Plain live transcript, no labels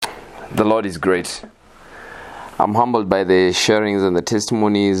The Lord is great. I'm humbled by the sharings and the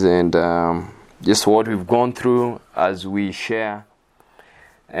testimonies and just what we've gone through as we share.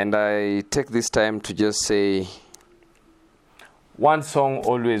 And I take this time to just say, one song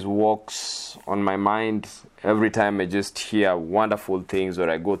always walks on my mind every time I just hear wonderful things or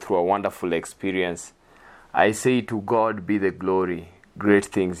I go through a wonderful experience. I say, to God be the glory, great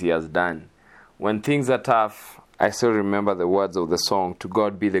things He has done. When things are tough, I still remember the words of the song, to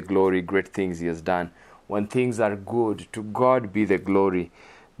God be the glory, great things He has done. When things are good, to God be the glory,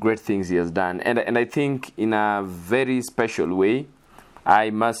 great things He has done. And I think in a very special way, I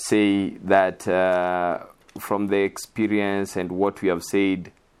must say that from the experience and what we have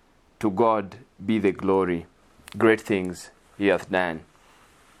said, to God be the glory, great things He hath done.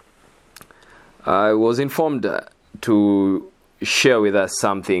 I was informed to share with us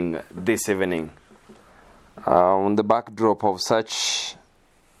something this evening. On the backdrop of such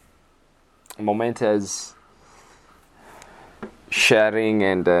momentous sharing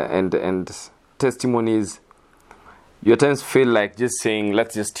and testimonies, you at times feel like just saying,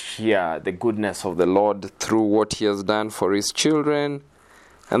 let's just hear the goodness of the Lord through what He has done for His children,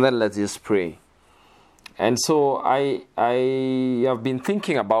 and then let's just pray. And so I have been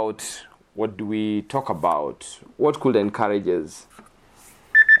thinking about, what do we talk about? What could encourage us?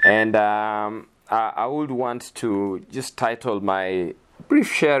 And I would want to just title my brief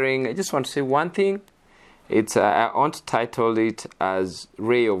sharing. I just want to say one thing. I want to title it as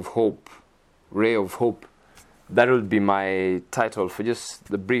Ray of Hope. Ray of Hope. That will be my title for just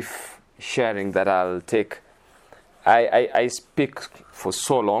the brief sharing that I'll take. I speak for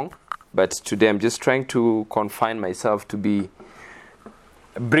so long, but today I'm just trying to confine myself to be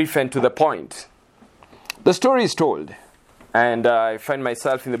brief and to the point. The story is told, and I find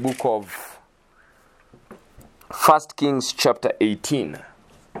myself in the book of 1 Kings chapter 18.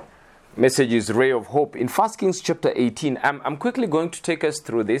 Message is Ray of Hope. In 1 Kings chapter 18, I'm quickly going to take us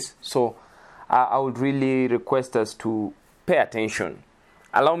through this, so I would really request us to pay attention.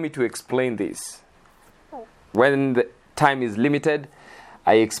 Allow me to explain this. When the time is limited,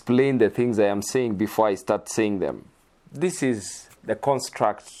 I explain the things I am saying before I start saying them. This is the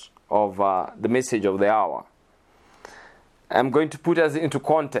construct of the message of the hour. I'm going to put us into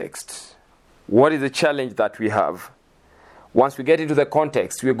context. What is the challenge that we have? Once we get into the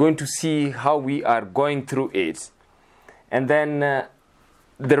context, we're going to see how we are going through it. And then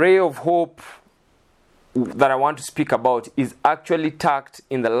the ray of hope that I want to speak about is actually tucked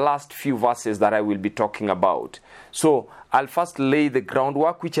in the last few verses that I will be talking about. So I'll first lay the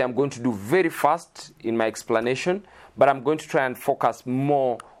groundwork, which I'm going to do very fast in my explanation, but I'm going to try and focus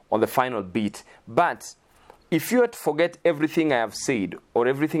more on the final bit. But if you were to forget everything I have said or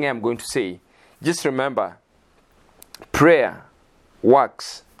everything I'm going to say, just remember, prayer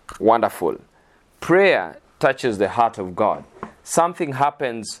works wonderful. Prayer touches the heart of God. Something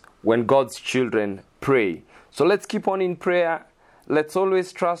happens when God's children pray. So let's keep on in prayer. Let's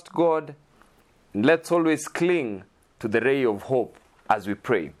always trust God. Let's always cling to the ray of hope as we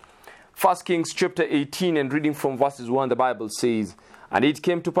pray. 1 Kings chapter 18, and reading from verses 1, the Bible says, "And it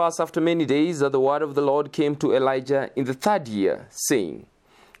came to pass after many days that the word of the Lord came to Elijah in the 3rd year, saying,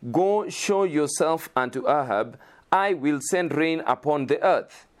 Go show yourself unto Ahab, I will send rain upon the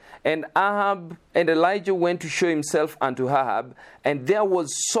earth. And Elijah went to show himself unto Ahab, and there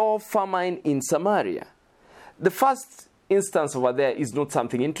was sore famine in Samaria." The first instance over there is not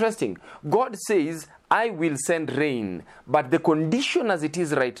something interesting. God says, I will send rain. But the condition as it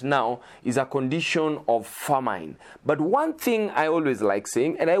is right now is a condition of famine. But one thing I always like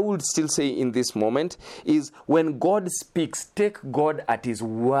saying, and I would still say in this moment, is when God speaks, take God at His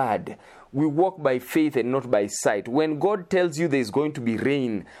word. We walk by faith and not by sight. When God tells you there is going to be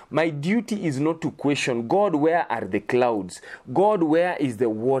rain, my duty is not to question, God, where are the clouds? God, where is the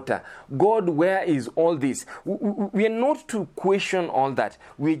water? God, where is all this? We are not to question all that.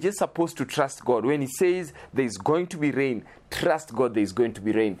 We are just supposed to trust God. When He says there is going to be rain, trust God there is going to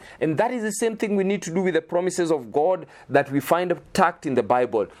be rain. And that is the same thing we need to do with the promises of God that we find tucked in the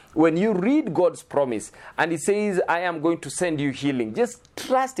Bible. When you read God's promise and He says, I am going to send you healing, just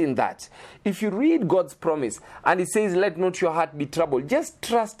trust in that. If you read God's promise and He says, let not your heart be troubled, just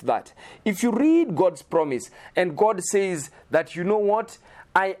trust that. If you read God's promise and God says that, you know what,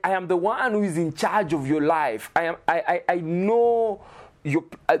 I am the one who is in charge of your life. I know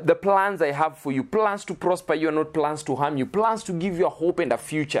the plans I have for you, plans to prosper you and not plans to harm you, plans to give you a hope and a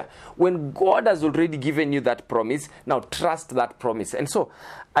future. When God has already given you that promise, now trust that promise. And so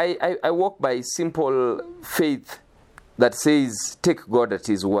I walk by simple faith that says, take God at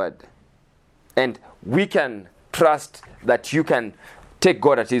His word. And we can trust that you can take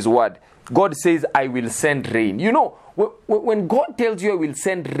God at his word. God says, I will send rain. You know, when God tells you I will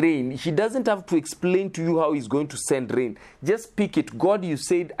send rain, he doesn't have to explain to you how he's going to send rain. Just pick it. God, you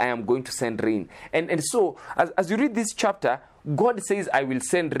said, I am going to send rain. And so, as you read this chapter, God says, I will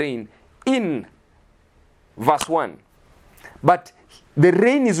send rain in verse 1. But the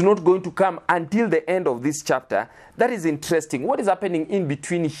rain is not going to come until the end of this chapter. That is interesting. What is happening in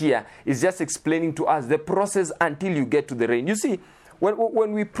between here is just explaining to us the process until you get to the rain. You see,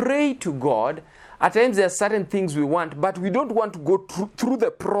 when we pray to God, at times there are certain things we want, but we don't want to go through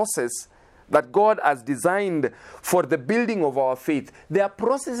the process that God has designed for the building of our faith. There are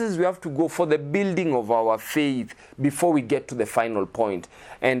processes we have to go for the building of our faith before we get to the final point.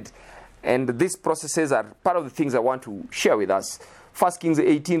 And these processes are part of the things I want to share with us. 1 Kings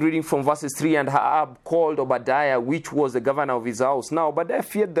 18, reading from verses 3, and Ahab called Obadiah, which was the governor of his house. Now Obadiah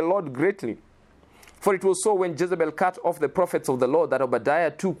feared the Lord greatly. For it was so when Jezebel cut off the prophets of the Lord that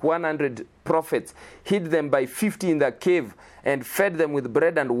Obadiah took 100 prophets, hid them by 50 in the cave, and fed them with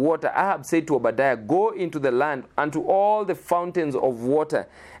bread and water. Ahab said to Obadiah, go into the land unto all the fountains of water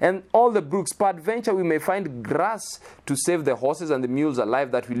and all the brooks. Peradventure we may find grass to save the horses and the mules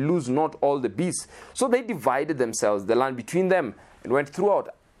alive, that we lose not all the beasts. So they divided themselves, the land between them, and went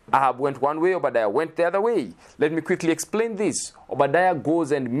throughout. Ahab went one way, Obadiah went the other way. Let me quickly explain this. Obadiah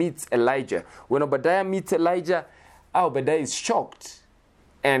goes and meets Elijah. When Obadiah meets Elijah, Obadiah is shocked.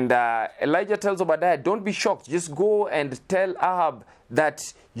 And Elijah tells Obadiah, don't be shocked. Just go and tell Ahab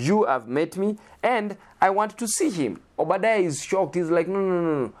that you have met me and I want to see him. Obadiah is shocked. He's like,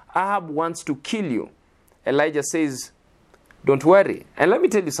 no. Ahab wants to kill you. Elijah says, don't worry. And let me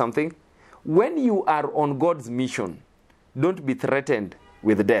tell you something. When you are on God's mission, don't be threatened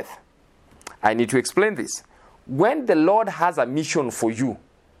with death. I need to explain this. When the Lord has a mission for you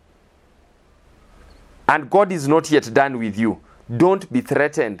and God is not yet done with you, don't be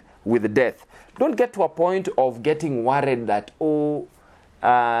threatened with death. Don't get to a point of getting worried that,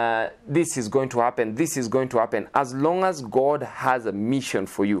 this is going to happen, this is going to happen. As long as God has a mission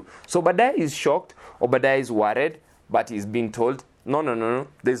for you. So Obadiah is shocked, Obadiah is worried, but he's being told, no,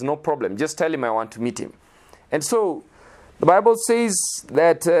 there's no problem. Just tell him I want to meet him. And so the Bible says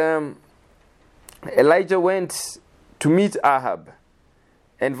that Elijah went to meet Ahab.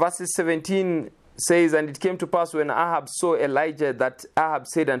 And verses 17 says, and it came to pass when Ahab saw Elijah that Ahab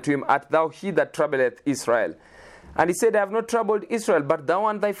said unto him, art thou he that troubleth Israel? And he said, I have not troubled Israel, but thou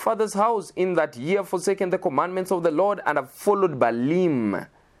and thy father's house in that ye have forsaken the commandments of the Lord and have followed Baalim.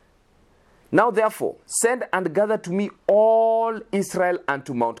 Now therefore, send and gather to me all Israel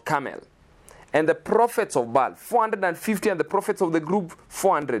unto Mount Carmel. And the prophets of Baal, 450, and the prophets of the group,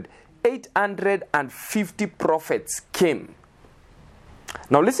 400. 850 prophets came.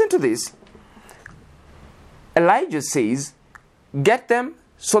 Now listen to this. Elijah says, get them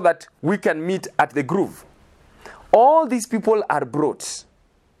so that we can meet at the grove. All these people are brought.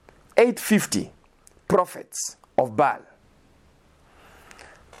 850 prophets of Baal.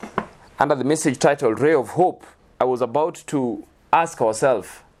 Under the message titled, Ray of Hope, I was about to ask ourselves,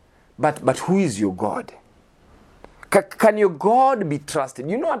 but who is your God? Can your God be trusted?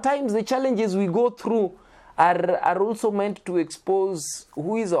 You know, at times the challenges we go through are also meant to expose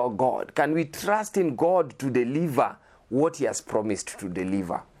who is our God. Can we trust in God to deliver what he has promised to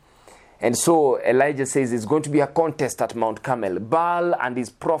deliver? And so Elijah says it's going to be a contest at Mount Carmel. Baal and his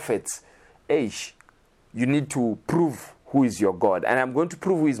prophets, you need to prove who is your God. And I'm going to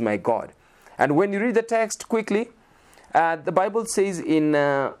prove who is my God. And when you read the text quickly, the Bible says in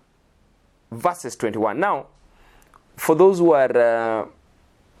verses 21. Now, for those who are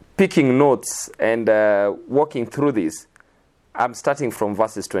picking notes and walking through this, I'm starting from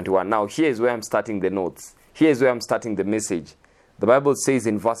verses 21. Now, here's where I'm starting the notes. Here's where I'm starting the message. The Bible says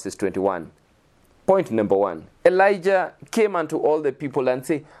in verses 21, point number 1, Elijah came unto all the people and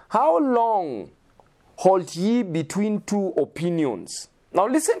said, how long halt ye between two opinions? Now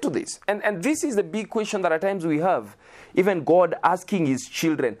listen to this. And this is the big question that at times we have. Even God asking his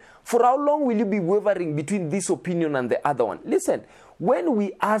children, for how long will you be wavering between this opinion and the other one? Listen, when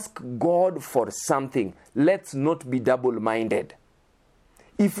we ask God for something, let's not be double-minded.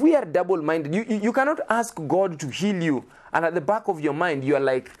 If we are double-minded, you cannot ask God to heal you, and at the back of your mind, you are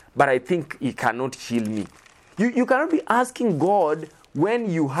like, but I think he cannot heal me. You cannot be asking God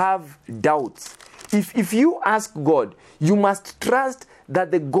when you have doubts. If you ask God, you must trust that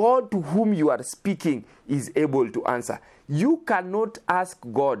the God to whom you are speaking is able to answer. You cannot ask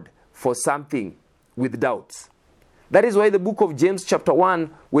God for something with doubts. That is why the book of James chapter 1,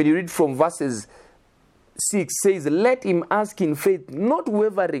 when you read from verses 6 says, let him ask in faith, not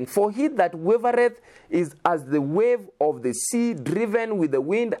wavering. For he that wavereth is as the wave of the sea, driven with the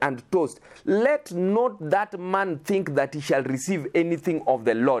wind and tossed. Let not that man think that he shall receive anything of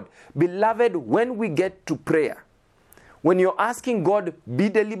the Lord. Beloved, when we get to prayer, when you're asking God, be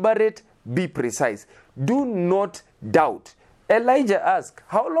deliberate, be precise. Do not doubt. Elijah asked,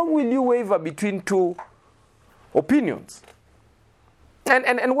 how long will you waver between two opinions?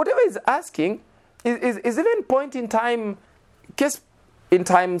 And whatever he's asking is even point in time, case in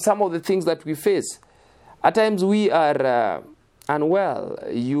time, some of the things that we face. At times we are unwell.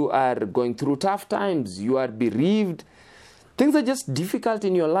 You are going through tough times. You are bereaved. Things are just difficult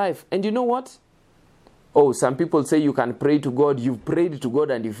in your life. And you know what? Oh, some people say you can pray to God. You've prayed to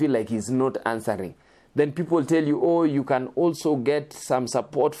God and you feel like He's not answering. Then people tell you, oh, you can also get some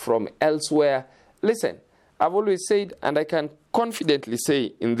support from elsewhere. Listen, I've always said, and I can confidently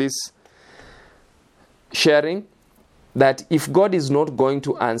say in this sharing, that if God is not going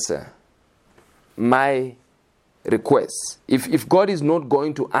to answer my requests, if God is not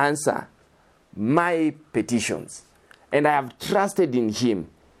going to answer my petitions, and I have trusted in Him,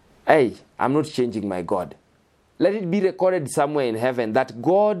 hey, I'm not changing my God. Let it be recorded somewhere in heaven that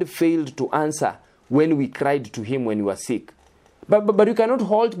God failed to answer when we cried to Him when we were sick. But you cannot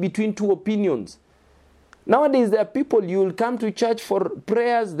halt between two opinions. Nowadays, there are people, you will come to church for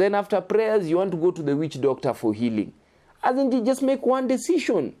prayers, then after prayers, you want to go to the witch doctor for healing. Hasn't He just make one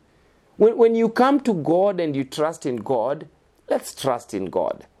decision? When you come to God and you trust in God, let's trust in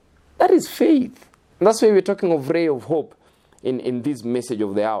God. That is faith. And that's why we're talking of ray of hope in this message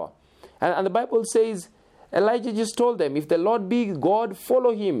of the hour. And the Bible says, Elijah just told them, if the Lord be God,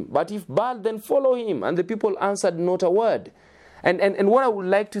 follow Him. But if Baal, then follow him. And the people answered not a word. And what I would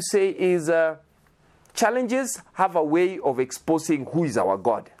like to say is, challenges have a way of exposing who is our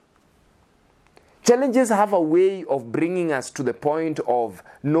God. Challenges have a way of bringing us to the point of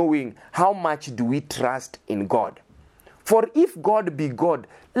knowing how much do we trust in God. For if God be God,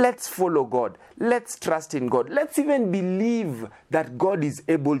 let's follow God. Let's trust in God. Let's even believe that God is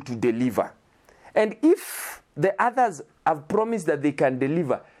able to deliver. And if the others have promised that they can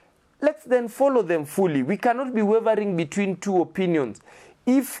deliver, let's then follow them fully. We cannot be wavering between two opinions.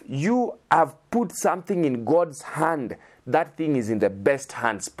 If you have put something in God's hand, that thing is in the best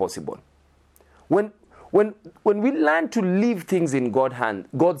hands possible. When we learn to leave things in God's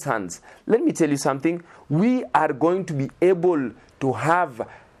hands, let me tell you something, we are going to be able to have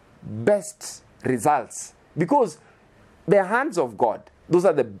best results. Because the hands of God, those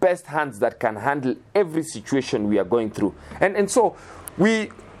are the best hands that can handle every situation we are going through. And so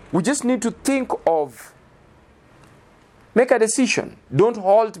we just need to think of, make a decision. Don't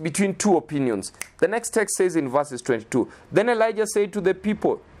halt between two opinions. The next text says in verses 22, then Elijah said to the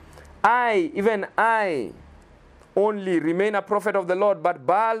people, even I, only remain a prophet of the Lord, but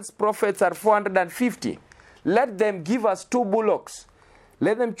Baal's prophets are 450. Let them give us 2 bullocks.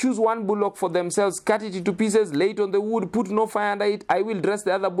 Let them choose 1 bullock for themselves, cut it into pieces, lay it on the wood, put no fire under it. I will dress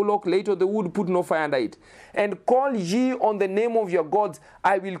the other bullock, lay it on the wood, put no fire under it. And call ye on the name of your gods,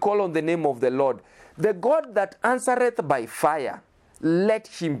 I will call on the name of the Lord. The God that answereth by fire, let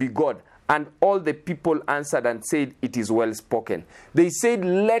him be God. And all the people answered and said, it is well spoken. They said,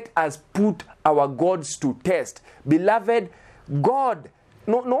 let us put our gods to test. Beloved, God,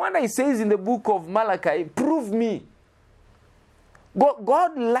 no wonder he says in the book of Malachi, prove me.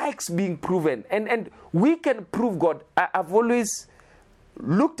 God likes being proven. And we can prove God. I've always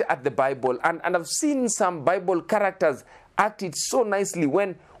looked at the Bible and I've seen some Bible characters act it so nicely.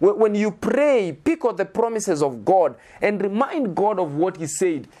 When you pray, pick on the promises of God and remind God of what He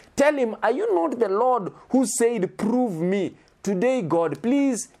said. Tell Him, are you not the Lord who said, prove me? Today, God,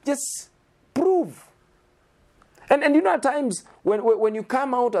 please just prove. And you know, at times, when you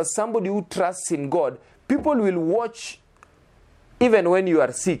come out as somebody who trusts in God, people will watch even when you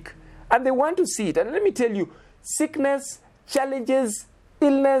are sick. And they want to see it. And let me tell you, sickness, challenges,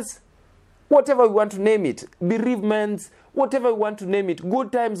 illness, whatever we want to name it, bereavements, whatever we want to name it,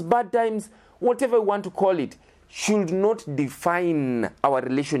 good times, bad times, whatever we want to call it, should not define our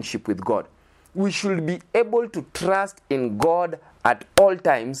relationship with God. We should be able to trust in God at all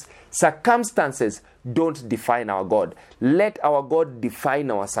times. Circumstances don't define our God. Let our God define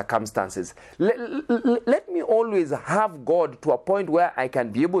our circumstances. Let me always have God to a point where I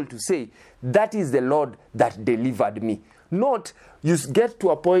can be able to say, that is the Lord that delivered me. Not you get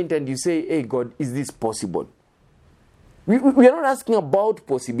to a point and you say, hey God, is this possible? We are not asking about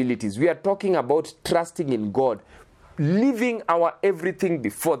possibilities. We are talking about trusting in God, leaving our everything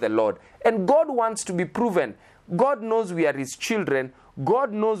before the Lord. And God wants to be proven. God knows we are His children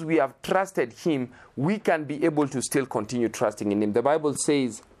God knows we have trusted him, we can be able to still continue trusting in him. The Bible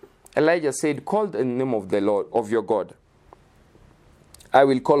says, Elijah said, call the name of the Lord, of your God. I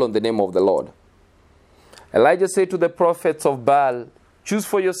will call on the name of the Lord. Elijah said to the prophets of Baal, choose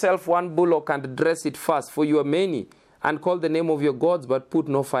for yourself one bullock and dress it fast, for you are many, and call the name of your gods, but put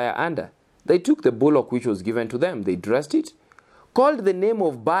no fire under. They took the bullock which was given to them. They dressed it, called the name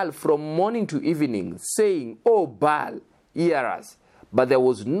of Baal from morning to evening, saying, O Baal, hear us. But there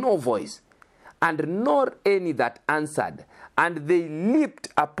was no voice, and nor any that answered. And they leaped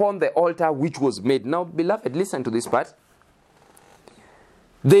upon the altar which was made. Now, beloved, listen to this part.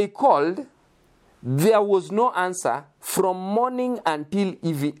 They called, there was no answer from morning until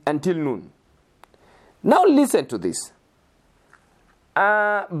noon. Now listen to this.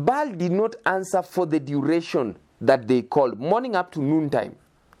 Baal did not answer for the duration that they called, morning up to noontime.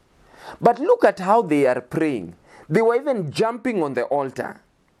 But look at how they are praying. They were even jumping on the altar.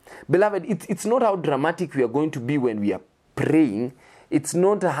 Beloved, it's not how dramatic we are going to be when we are praying. It's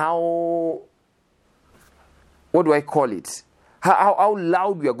not how, what do I call it? How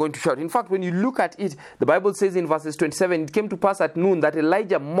loud we are going to shout. In fact, when you look at it, the Bible says in verses 27, it came to pass at noon that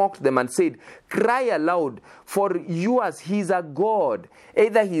Elijah mocked them and said, cry aloud, for you as he is a god.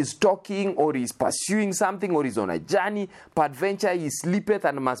 Either he is talking, or he is pursuing something, or he is on a journey. Peradventure he sleepeth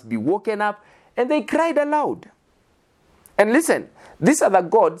and must be woken up. And they cried aloud. And listen, these are the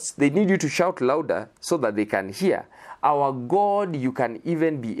gods, they need you to shout louder so that they can hear. Our God, you can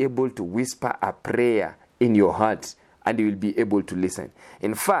even be able to whisper a prayer in your heart, and you will be able to listen.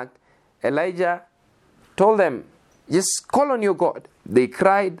 In fact, Elijah told them, just call on your God. They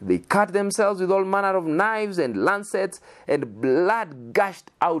cried, they cut themselves with all manner of knives and lancets, and blood gushed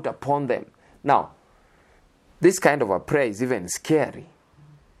out upon them. Now, this kind of a prayer is even scary.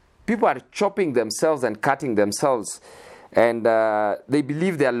 People are chopping themselves and cutting themselves, and they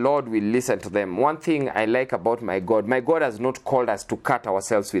believe their Lord will listen to them. One thing I like about my God has not called us to cut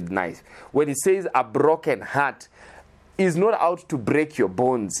ourselves with knives. When he says a broken heart, he's not out to break your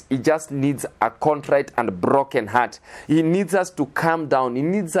bones. He just needs a contrite and broken heart. He needs us to calm down. He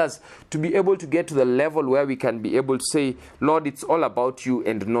needs us to be able to get to the level where we can be able to say, Lord, it's all about you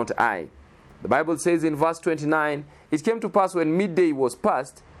and not I. The Bible says in verse 29, it came to pass when midday was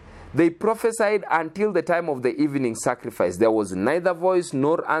past, they prophesied until the time of the evening sacrifice. There was neither voice,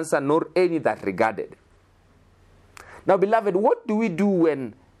 nor answer, nor any that regarded. Now, beloved, what do we do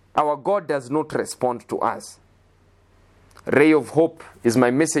when our God does not respond to us? Ray of Hope is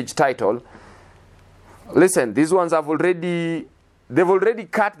my message title. Listen, these ones they've already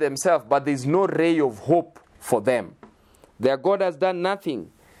cut themselves, but there's no ray of hope for them. Their God has done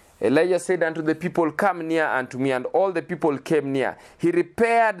nothing. Elijah said unto the people, come near unto me, and all the people came near. He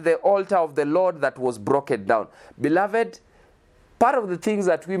repaired the altar of the Lord that was broken down. Beloved, part of the things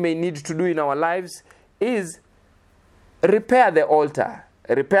that we may need to do in our lives is repair the altar.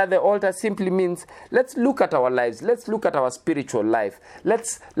 Repair the altar simply means, let's look at our lives. Let's look at our spiritual life.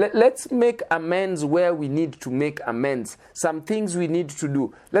 Let's make amends where we need to make amends. Some things we need to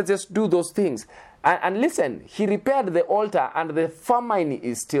do. Let's just do those things. And listen, he repaired the altar, and the famine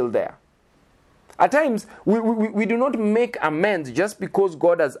is still there. At times, we do not make amends just because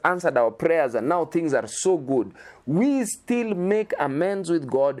God has answered our prayers and now things are so good. We still make amends with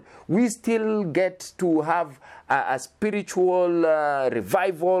God. We still get to have a spiritual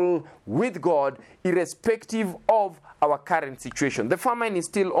revival with God, irrespective of our current situation. The famine is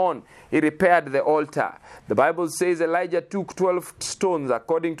still on. He repaired the altar. The Bible says Elijah took 12 stones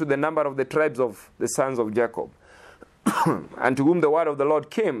according to the number of the tribes of the sons of Jacob, and to whom the word of the Lord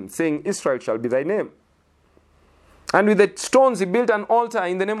came, saying, Israel shall be thy name. And with the stones he built an altar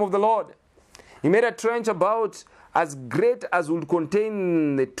in the name of the Lord. He made a trench about as great as would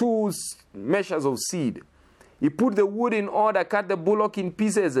contain the 2 measures of seed. He put the wood in order, cut the bullock in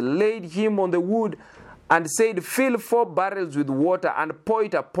pieces, laid him on the wood, and said, fill 4 barrels with water and pour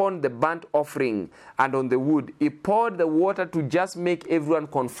it upon the burnt offering and on the wood. He poured the water to just make everyone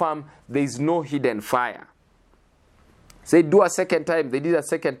confirm there is no hidden fire. Say, do a second time. They did a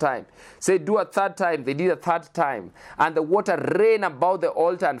second time. Say, do a third time. They did a third time. And the water ran about the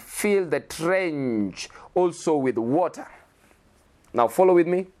altar and filled the trench also with water. Now follow with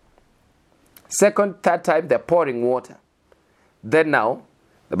me. Second, third time, they're pouring water. Then now,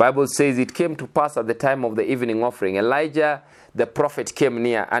 the Bible says it came to pass at the time of the evening offering. Elijah the prophet came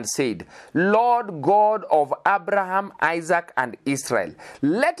near and said, Lord God of Abraham, Isaac, and Israel,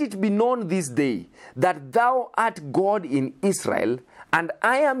 let it be known this day that thou art God in Israel, and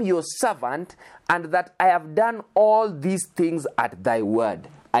I am your servant, and that I have done all these things at thy word.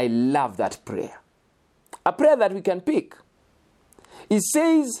 I love that prayer. A prayer that we can pick. It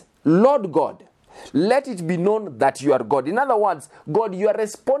says, Lord God, let it be known that you are God. In other words, God, you are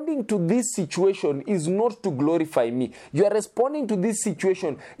responding to this situation is not to glorify me. You are responding to this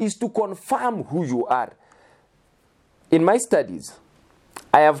situation is to confirm who you are. In my studies,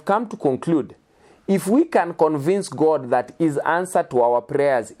 I have come to conclude, if we can convince God that His answer to our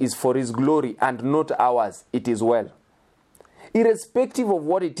prayers is for His glory and not ours, it is well. Irrespective of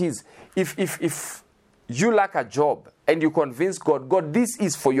what it is, if you lack a job and you convince God, God, this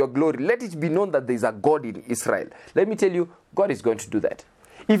is for your glory, let it be known that there is a God in Israel. Let me tell you, God is going to do that.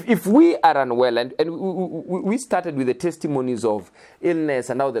 If we are unwell, and we started with the testimonies of illness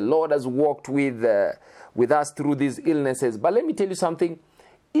and how the Lord has walked with us through these illnesses. But let me tell you something.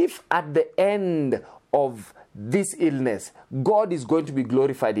 If at the end of this illness, God is going to be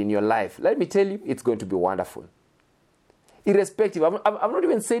glorified in your life, let me tell you, it's going to be wonderful. Irrespective, I've not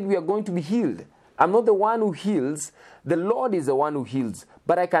even said we are going to be healed. I'm not the one who heals. The Lord is the one who heals.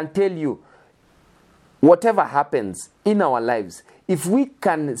 But I can tell you, whatever happens in our lives, if we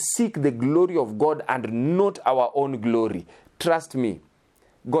can seek the glory of God and not our own glory, trust me,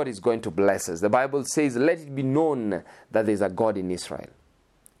 God is going to bless us. The Bible says, let it be known that there is a God in Israel.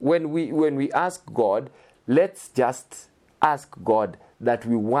 When we ask God, let's just ask God that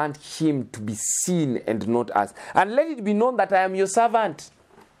we want Him to be seen and not us. And let it be known that I am your servant.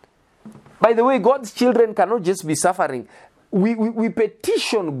 By the way, God's children cannot just be suffering. We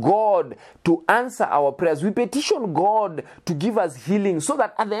petition God to answer our prayers. We petition God to give us healing so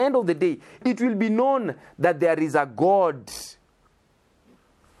that at the end of the day, it will be known that there is a God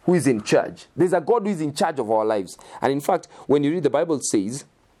who is in charge. There's a God who is in charge of our lives. And in fact, when you read the Bible, it says,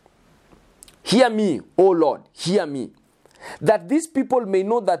 hear me, O Lord, hear me, that these people may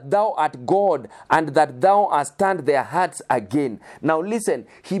know that thou art God and that thou hast turned their hearts again. Now listen,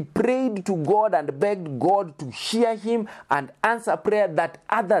 he prayed to God and begged God to hear him and answer prayer that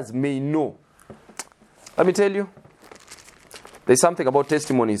others may know. Let me tell you, there's something about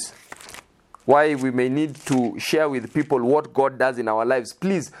testimonies. Why we may need to share with people what God does in our lives.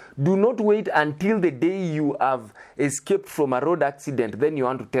 Please, do not wait until the day you have escaped from a road accident, then you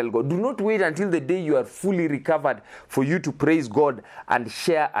want to tell God. Do not wait until the day you are fully recovered for you to praise God and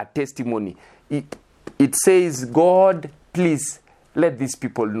share a testimony. It says, God, please, let these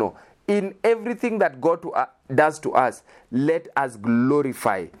people know. In everything that God does to us, let us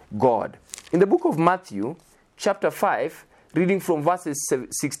glorify God. In the book of Matthew, chapter 5, reading from verses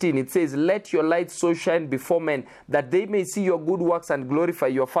 16, it says, let your light so shine before men that they may see your good works and glorify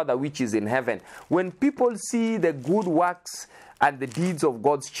your Father which is in heaven. When people see the good works and the deeds of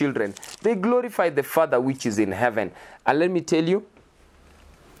God's children, they glorify the Father which is in heaven. And let me tell you,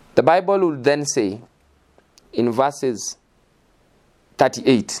 the Bible will then say in verses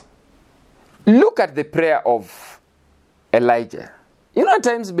 38, look at the prayer of Elijah. You know, at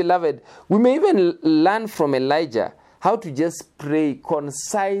times, beloved, we may even learn from Elijah how to just pray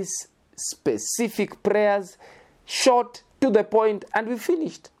concise, specific prayers, short, to the point, and we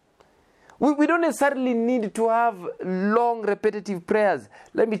finished. We don't necessarily need to have long, repetitive prayers.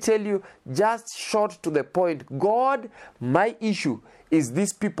 Let me tell you, just short to the point. God, my issue is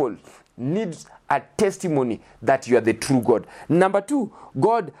these people need a testimony that you are the true God. Number two,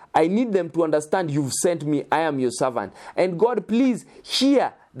 God, I need them to understand you've sent me. I am your servant. And God, please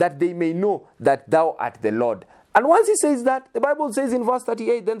hear that they may know that thou art the Lord. And once he says that, the Bible says in verse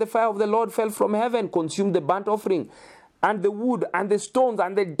 38, then the fire of the Lord fell from heaven, consumed the burnt offering, and the wood, and the stones,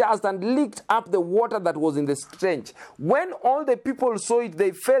 and the dust, and licked up the water that was in the trench. When all the people saw it,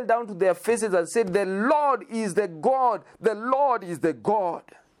 they fell down to their faces and said, the Lord is the God, the Lord is the God.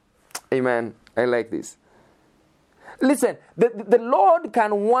 Amen. I like this. Listen, the Lord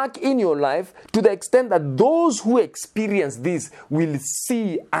can work in your life to the extent that those who experience this will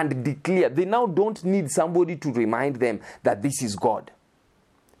see and declare. They now don't need somebody to remind them that this is God.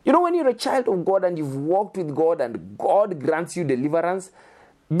 You know, when you're a child of God and you've walked with God and God grants you deliverance,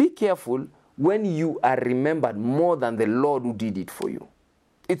 be careful when you are remembered more than the Lord who did it for you.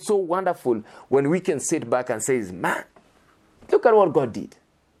 It's so wonderful when we can sit back and say, man, look at what God did.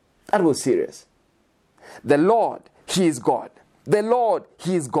 That was serious. The Lord, He is God. The Lord,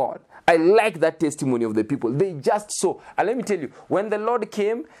 He is God. I like that testimony of the people. They just saw. And let me tell you, when the Lord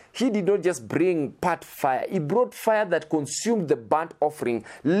came, He did not just bring part fire. He brought fire that consumed the burnt offering,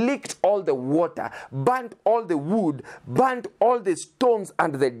 licked all the water, burnt all the wood, burnt all the stones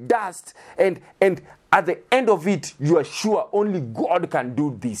and the dust. And at the end of it, you are sure only God can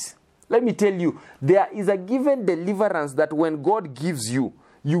do this. Let me tell you, there is a given deliverance that when God gives you,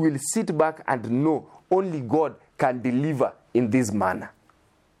 you will sit back and know only God can deliver in this manner.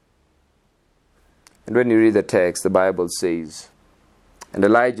 And when you read the text, the Bible says, And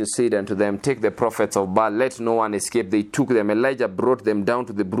Elijah said unto them, take the prophets of Baal, let no one escape. They took them. Elijah brought them down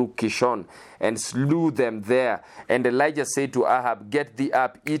to the brook Kishon and slew them there. And Elijah said to Ahab, get thee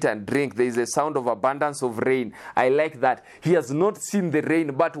up, eat and drink. There is a sound of abundance of rain. I like that. He has not seen the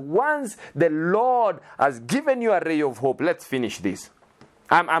rain, but once the Lord has given you a ray of hope, let's finish this.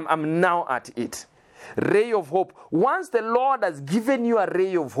 I'm now at it. Ray of hope. Once the Lord has given you a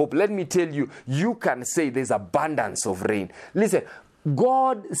ray of hope, let me tell you, you can say there's abundance of rain. Listen,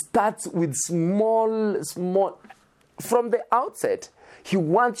 God starts with small. From the outset, He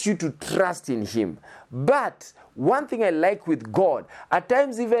wants you to trust in Him. But one thing I like with God, at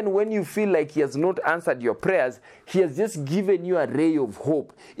times even when you feel like He has not answered your prayers, He has just given you a ray of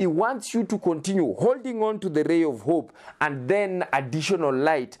hope. He wants you to continue holding on to the ray of hope, and then additional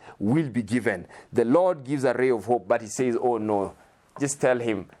light will be given. The Lord gives a ray of hope, but He says, oh no, just tell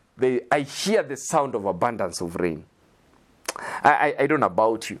Him, I hear the sound of abundance of rain. I don't know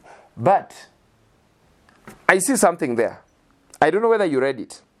about you, but I see something there. I don't know whether you read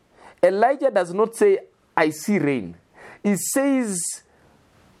it. Elijah does not say, I see rain. He says,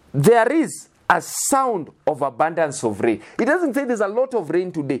 there is a sound of abundance of rain. He doesn't say there's a lot of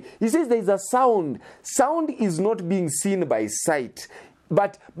rain today. He says there's a sound. Sound is not being seen by sight,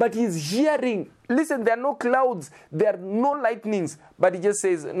 but he's hearing. Listen, there are no clouds, there are no lightnings, but he just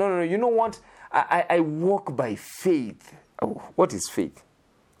says, no, you know what? I walk by faith. Oh, what is faith?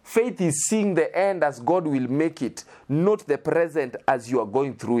 Faith is seeing the end as God will make it, not the present as you are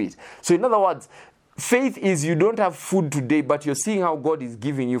going through it. So in other words, faith is you don't have food today, but you're seeing how God is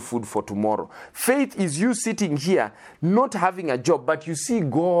giving you food for tomorrow. Faith is you sitting here, not having a job, but you see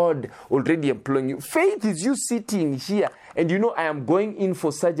God already employing you. Faith is you sitting here, and you know I am going in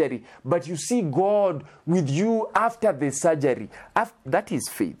for surgery, but you see God with you after the surgery. That is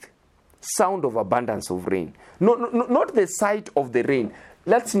faith. Sound of abundance of rain. No, not the sight of the rain.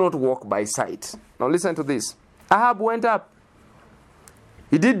 Let's not walk by sight. Now listen to this. Ahab went up.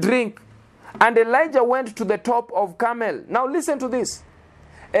 He did drink. And Elijah went to the top of Carmel. Now listen to this.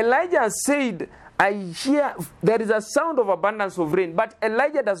 Elijah said, I hear there is a sound of abundance of rain. But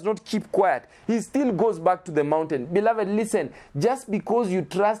Elijah does not keep quiet. He still goes back to the mountain. Beloved, listen. Just because you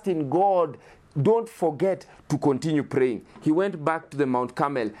trust in God, don't forget to continue praying. He went back to the Mount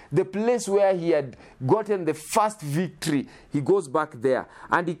Carmel, the place where he had gotten the first victory. He goes back there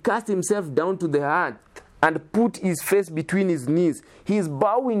and he cast himself down to the earth and put his face between his knees. He is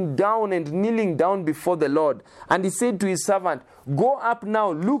bowing down and kneeling down before the Lord. And he said to his servant, go up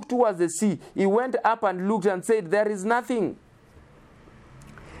now, look towards the sea. He went up and looked and said, there is nothing.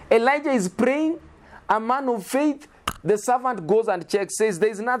 Elijah is praying, a man of faith. The servant goes and checks, says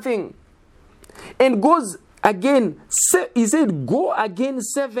there is nothing. And goes again. He said, go again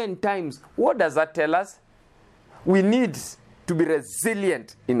 7 times. What does that tell us? We need to be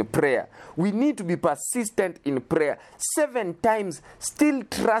resilient in prayer. We need to be persistent in prayer. 7 times, still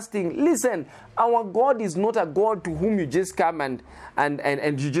trusting. Listen, our God is not a God to whom you just come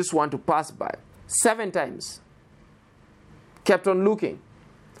and you just want to pass by. 7 times. Kept on looking.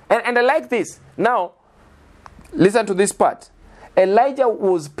 And I like this. Now, listen to this part. Elijah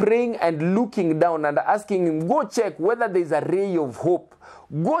was praying and looking down and asking him, go check whether there is a ray of hope.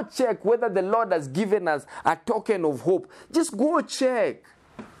 Go check whether the Lord has given us a token of hope. Just go check.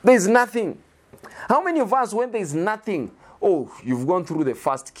 There is nothing. How many of us, when there is nothing, oh, you've gone through the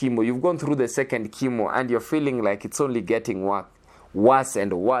first chemo, you've gone through the second chemo, and you're feeling like it's only getting worse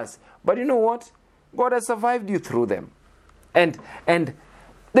and worse. But you know what? God has survived you through them. And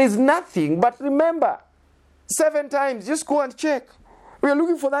there's nothing, but remember, 7 times, just go and check. We are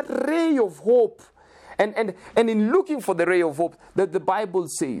looking for that ray of hope. And in looking for the ray of hope, that the Bible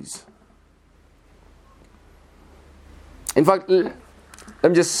says. In fact, let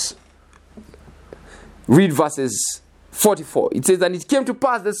me just read verses 44. It says, and it came to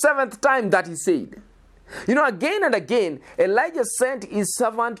pass the 7th time that he said. You know, again and again, Elijah sent his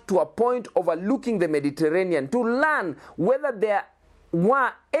servant to a point overlooking the Mediterranean to learn whether there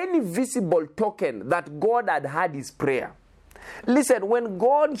were any visible token that God had heard his prayer. Listen, when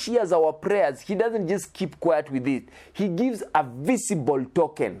God hears our prayers, he doesn't just keep quiet with it. He gives a visible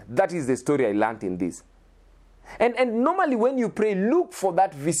token. That is the story I learned in this. And normally when you pray, look for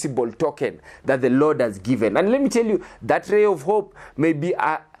that visible token that the Lord has given. And let me tell you, that ray of hope may be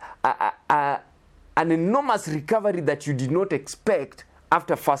an enormous recovery that you did not expect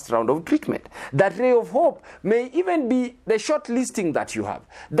after first round of treatment. That ray of hope may even be the short listing that you have.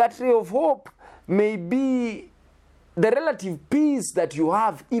 That ray of hope may be the relative peace that you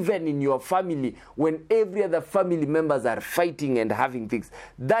have even in your family when every other family members are fighting and having things.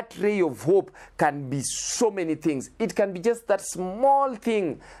 That ray of hope can be so many things. It can be just that small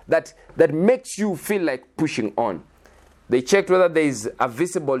thing that makes you feel like pushing on. They checked whether there is a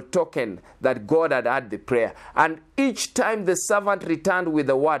visible token that God had heard the prayer. And each time the servant returned with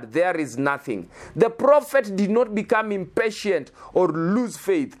the word, there is nothing. The prophet did not become impatient or lose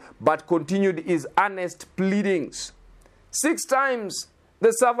faith, but continued his earnest pleadings. 6 times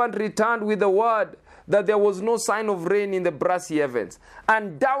the servant returned with the word that there was no sign of rain in the brassy heavens.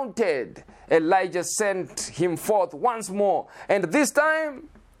 Undaunted, Elijah sent him forth once more. And this time,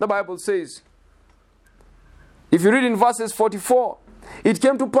 the Bible says, if you read in verses 44, it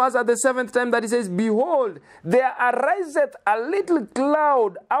came to pass at the 7th time that he says, behold, there ariseth a little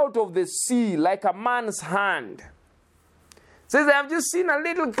cloud out of the sea like a man's hand. It says, I have just seen a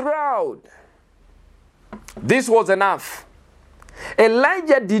little cloud. This was enough.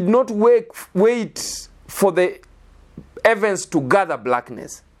 Elijah did not wait for the heavens to gather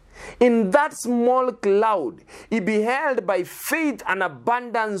blackness. In that small cloud, he beheld by faith an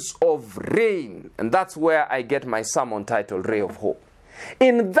abundance of rain. And that's where I get my sermon title, Ray of Hope.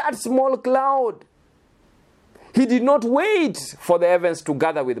 In that small cloud, he did not wait for the heavens to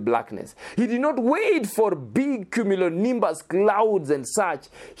gather with blackness. He did not wait for big cumulonimbus clouds and such.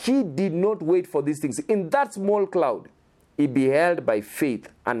 He did not wait for these things. In that small cloud, he beheld by faith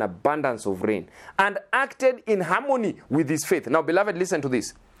an abundance of rain and acted in harmony with his faith. Now, beloved, listen to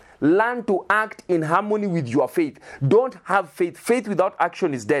this. Learn to act in harmony with your faith. Don't have faith. Faith without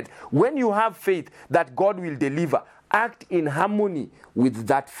action is dead. When you have faith that God will deliver, act in harmony with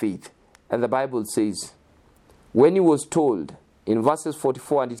that faith. And the Bible says, when he was told, in verses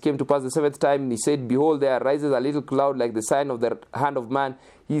 44, and it came to pass the 7th time, he said, behold, there arises a little cloud like the sign of the hand of man.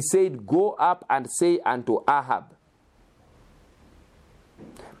 He said, go up and say unto Ahab,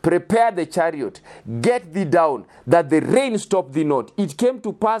 prepare the chariot, get thee down, that the rain stop thee not. It came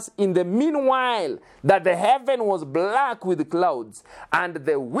to pass in the meanwhile that the heaven was black with clouds, and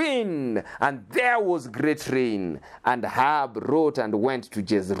the wind, and there was great rain. And Ahab wrote and went to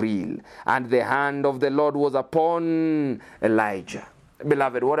Jezreel, and the hand of the Lord was upon Elijah.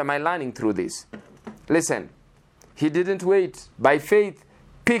 Beloved, what am I learning through this? Listen, he didn't wait. By faith,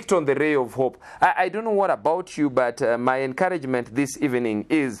 picked on the ray of hope. I don't know what about you, but my encouragement this evening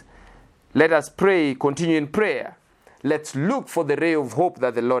is, let us pray, continue in prayer. Let's look for the ray of hope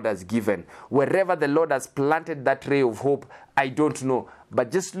that the Lord has given. Wherever the Lord has planted that ray of hope, I don't know.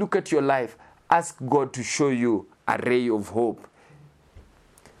 But just look at your life. Ask God to show you a ray of hope.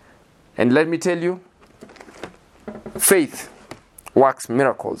 And let me tell you, faith works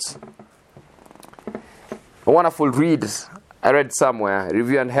miracles. A wonderful read I read somewhere,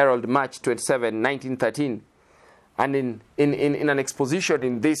 Review and Herald, March 27, 1913. And in an exposition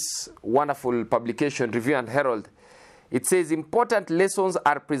in this wonderful publication, Review and Herald, it says, important lessons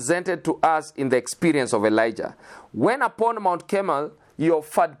are presented to us in the experience of Elijah. When upon Mount Carmel, he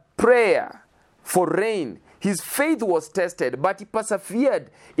offered prayer for rain, his faith was tested, but he persevered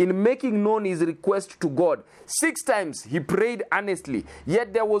in making known his request to God. 6 times he prayed earnestly,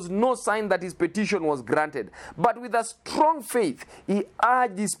 yet there was no sign that his petition was granted. But with a strong faith, he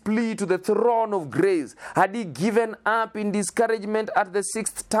urged his plea to the throne of grace. Had he given up in discouragement at the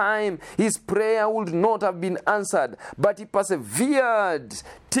 6th time, his prayer would not have been answered, but he persevered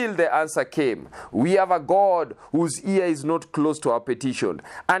till the answer came. We have a God whose ear is not close to our petition.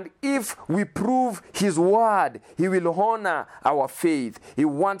 And if we prove his word, he will honor our faith. He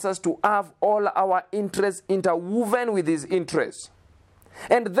wants us to have all our interests interwoven with his interests.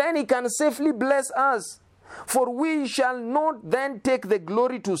 And then he can safely bless us. For we shall not then take the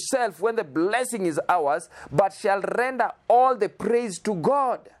glory to self when the blessing is ours, but shall render all the praise to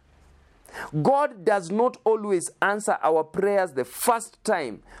God. God does not always answer our prayers the first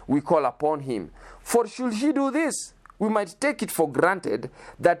time we call upon him. For should he do this, we might take it for granted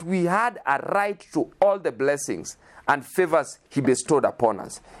that we had a right to all the blessings and favors he bestowed upon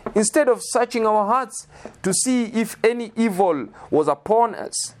us. Instead of searching our hearts to see if any evil was upon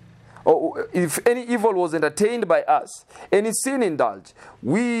us, or if any evil was entertained by us, any sin indulged,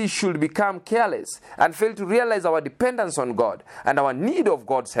 we should become careless and fail to realize our dependence on God and our need of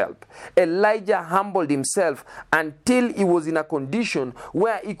God's help. Elijah humbled himself until he was in a condition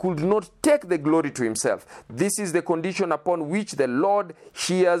where he could not take the glory to himself. This is the condition upon which the Lord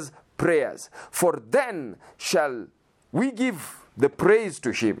hears prayers. For then shall we give the praise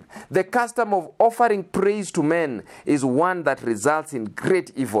to him. The custom of offering praise to men is one that results in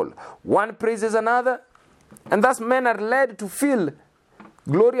great evil. One praises another, and thus men are led to feel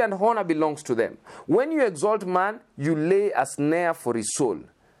Glory and honor belongs to them. When you exalt man, you lay a snare for his soul,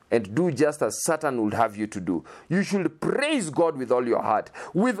 and do just as Satan would have you to do. You should praise God with all your heart,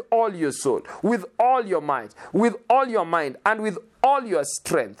 with all your soul, with all your might, with all your mind, and with all your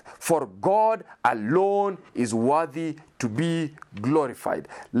strength. For God alone is worthy to be glorified.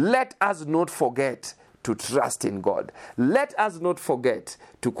 Let us not forget to trust in God. Let us not forget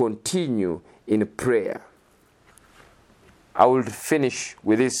to continue in prayer. I will finish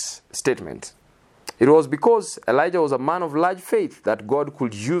with this statement. It was because Elijah was a man of large faith that God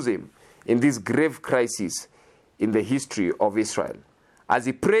could use him in this grave crisis in the history of Israel. As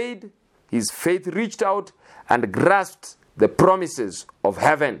he prayed, his faith reached out and grasped the promises of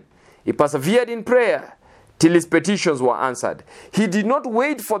heaven. He persevered in prayer till his petitions were answered. He did not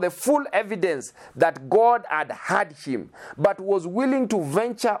wait for the full evidence that God had heard him, but was willing to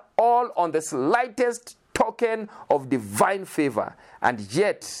venture all on the slightest token of divine favor. And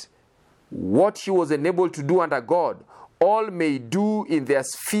yet, what he was enabled to do under God, all may do in their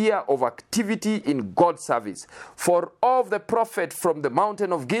sphere of activity in God's service. For of the prophet from the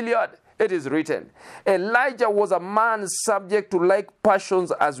mountain of Gilead, it is written, Elijah was a man subject to like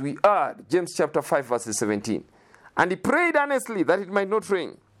passions as we are. James chapter 5 verse 17. And he prayed earnestly that it might not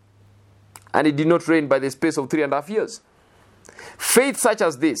rain. And it did not rain by the space of 3.5 years. Faith such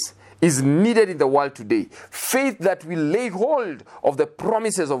as this is needed in the world today. Faith that will lay hold of the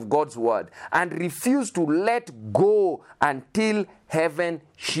promises of God's word and refuse to let go until heaven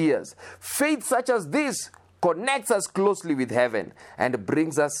hears. Faith such as this connects us closely with heaven and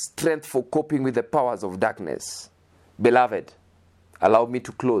brings us strength for coping with the powers of darkness. Beloved, allow me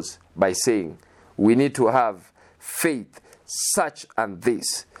to close by saying we need to have faith such and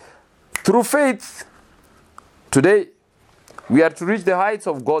this. Through faith, today, we are to reach the heights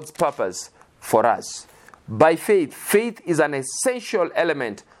of God's purpose for us. By faith, faith is an essential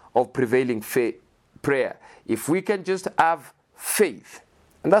element of prevailing prayer. If we can just have faith,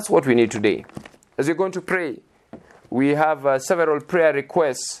 and that's what we need today. As you're going to pray, we have several prayer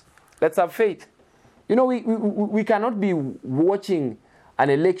requests. Let's have faith. You know, we cannot be watching an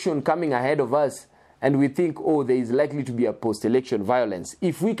election coming ahead of us and we think, oh, there is likely to be a post-election violence.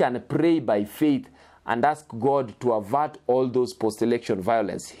 If we can pray by faith and ask God to avert all those post-election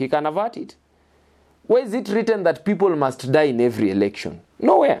violence, He can avert it. Where is it written that people must die in every election?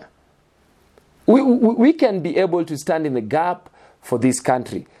 Nowhere. We can be able to stand in the gap for this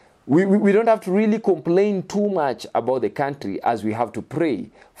country. We don't have to really complain too much about the country as we have to pray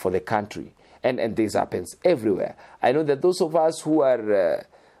for the country. And this happens everywhere. I know that those of us who are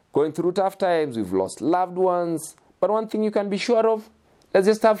going through tough times, we've lost loved ones. But one thing you can be sure of, let's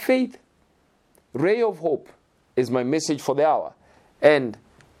just have faith. Ray of hope is my message for the hour. And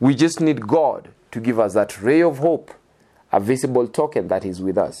we just need God to give us that ray of hope, a visible token that is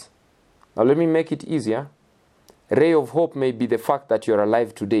with us. Now let me make it easier. A ray of hope may be the fact that you're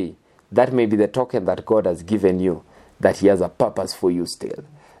alive today. That may be the token that God has given you, that He has a purpose for you still.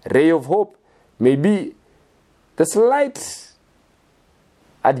 A ray of hope may be the slight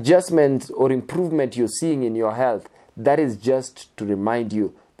adjustment or improvement you're seeing in your health. That is just to remind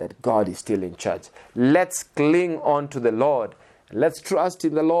you that God is still in charge. Let's cling on to the Lord. Let's trust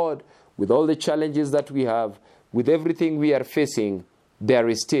in the Lord with all the challenges that we have, with everything we are facing. There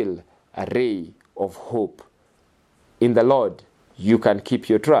is still a ray of hope. In the Lord, you can keep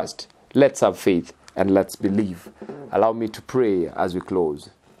your trust. Let's have faith and let's believe. Allow me to pray as we close.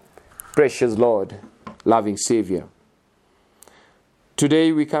 Precious Lord, loving Savior,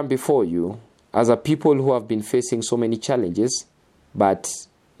 today we come before you as a people who have been facing so many challenges, but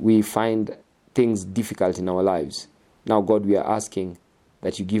we find things difficult in our lives. Now, God, we are asking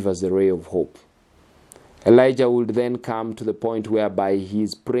that you give us the ray of hope. Elijah would then come to the point whereby he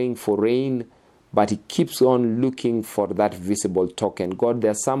is praying for rain, but he keeps on looking for that visible token. God,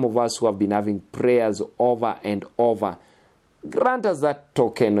 there are some of us who have been having prayers over and over. Grant us that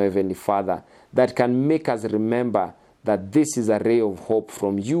token, O Heavenly Father, that can make us remember that this is a ray of hope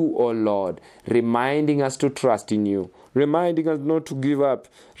from you, O Lord, reminding us to trust in you, reminding us not to give up,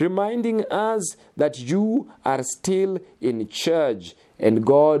 reminding us that you are still in charge. And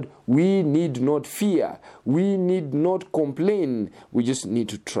God, we need not fear. We need not complain. We just need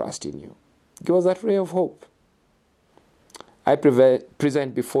to trust in you. Give us that ray of hope. I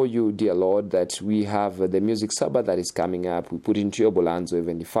present before you, dear Lord, that we have the music Sabbath that is coming up. We put into your hands, O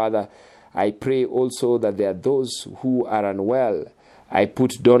Heavenly Father. I pray also that there are those who are unwell. I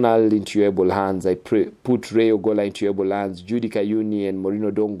put Donald into your able hands. I put Ray Ogola into your able hands, Judy Kayuni and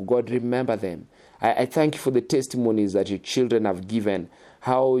Morino Dongo. God, remember them. I thank you for the testimonies that your children have given,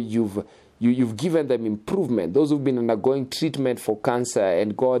 how you've you've given them improvement. Those who've been undergoing treatment for cancer,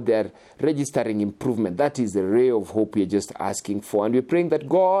 and God, they're registering improvement. That is the ray of hope we're just asking for. And we're praying that,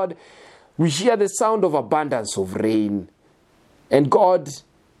 God, we hear the sound of abundance of rain. And God,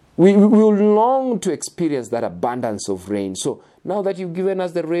 we will long to experience that abundance of rain. So now that you've given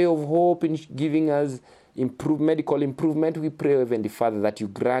us the ray of hope in giving us medical improvement, we pray, Heavenly Father, that you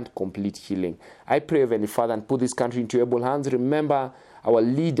grant complete healing. I pray, Heavenly Father, and put this country into your able hands. Remember our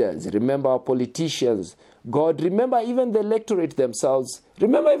leaders. Remember our politicians. God, remember even the electorate themselves.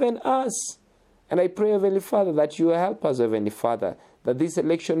 Remember even us. And I pray, Heavenly Father, that you help us, Heavenly Father, that this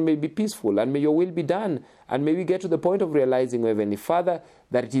election may be peaceful and may your will be done. And may we get to the point of realizing, Heavenly Father,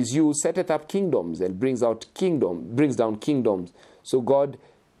 that it is you who setteth up kingdoms and brings down kingdoms. So God,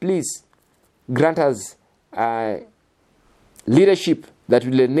 please grant us leadership that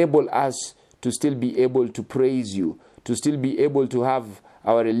will enable us to still be able to praise you, to still be able to have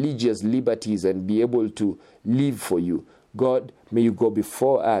our religious liberties and be able to live for you. God, may you go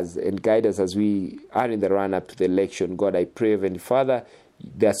before us and guide us as we are in the run-up to the election. God, I pray, Heavenly Father,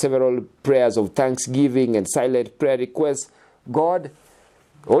 there are several prayers of thanksgiving and silent prayer requests. God,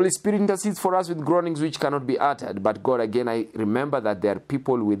 Holy Spirit intercedes for us with groanings which cannot be uttered. But God, again, I remember that there are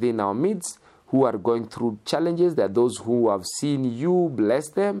people within our midst who are going through challenges. There are those who have seen you, bless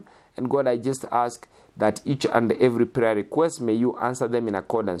them. And God, I just ask that each and every prayer request, may you answer them in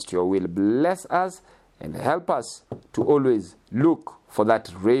accordance to your will. Bless us and help us to always look for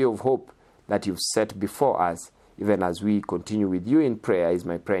that ray of hope that you've set before us, even as we continue with you in prayer, is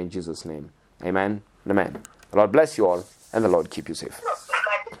my prayer in Jesus' name. Amen and amen. The Lord bless you all, and the Lord keep you safe.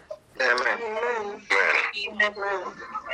 Amen. Amen. Amen.